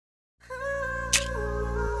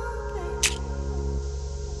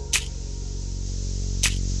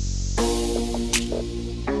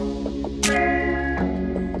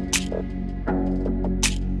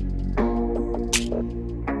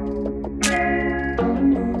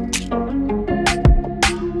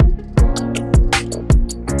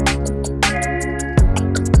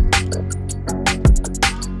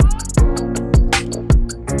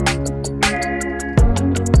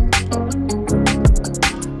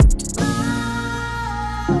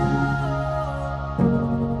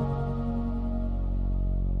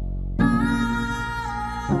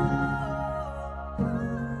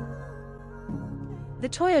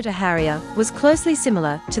Toyota Harrier was closely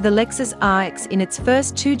similar to the Lexus RX in its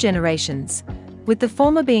first two generations, with the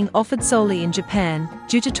former being offered solely in Japan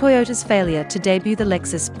due to Toyota's failure to debut the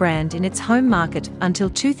Lexus brand in its home market until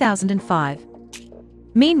 2005.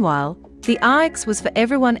 Meanwhile, the RX was for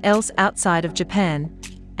everyone else outside of Japan,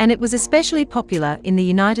 and it was especially popular in the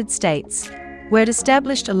United States, where it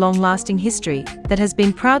established a long-lasting history that has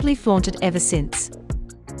been proudly flaunted ever since.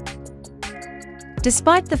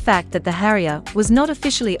 Despite the fact that the Harrier was not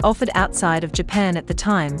officially offered outside of Japan at the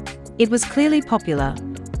time, it was clearly popular,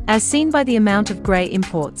 as seen by the amount of grey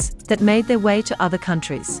imports that made their way to other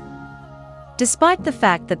countries. Despite the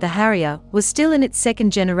fact that the Harrier was still in its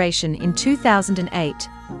second generation in 2008,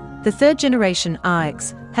 the third generation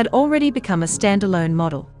RX had already become a standalone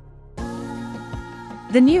model.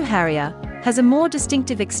 The new Harrier has a more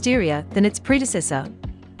distinctive exterior than its predecessor,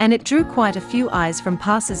 and it drew quite a few eyes from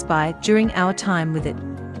passers-by during our time with it.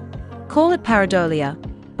 Call it pareidolia,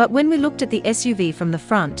 but when we looked at the SUV from the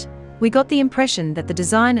front, we got the impression that the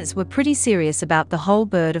designers were pretty serious about the whole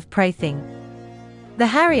bird of prey thing. The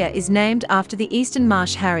Harrier is named after the Eastern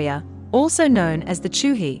Marsh Harrier, also known as the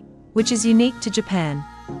Chuhi, which is unique to Japan.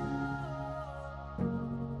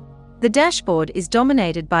 The dashboard is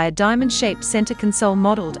dominated by a diamond-shaped center console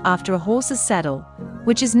modeled after a horse's saddle,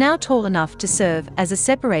 which is now tall enough to serve as a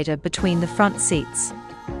separator between the front seats.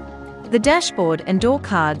 The dashboard and door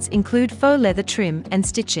cards include faux leather trim and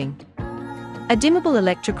stitching. A dimmable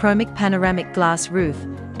electrochromic panoramic glass roof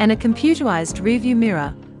and a computerized rearview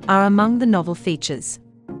mirror are among the novel features.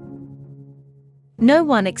 No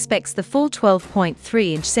one expects the full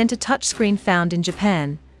 12.3-inch center touchscreen found in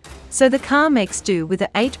Japan, so the car makes do with an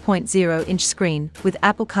 8.0-inch screen with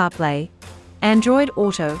Apple CarPlay, Android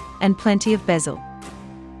Auto, and plenty of bezel.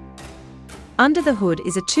 Under the hood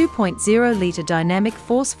is a 2.0-liter dynamic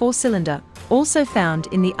force 4-cylinder, also found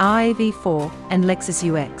in the RAV4 and Lexus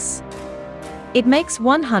UX. It makes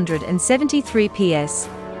 173 PS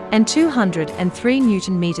and 203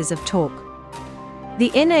 Nm of torque.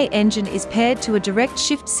 The NA engine is paired to a direct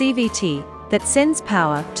shift CVT that sends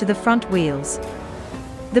power to the front wheels.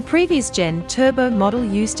 The previous gen turbo model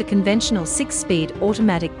used a conventional 6-speed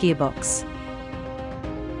automatic gearbox.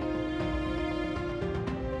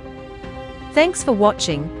 Thanks for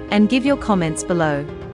watching, and give your comments below.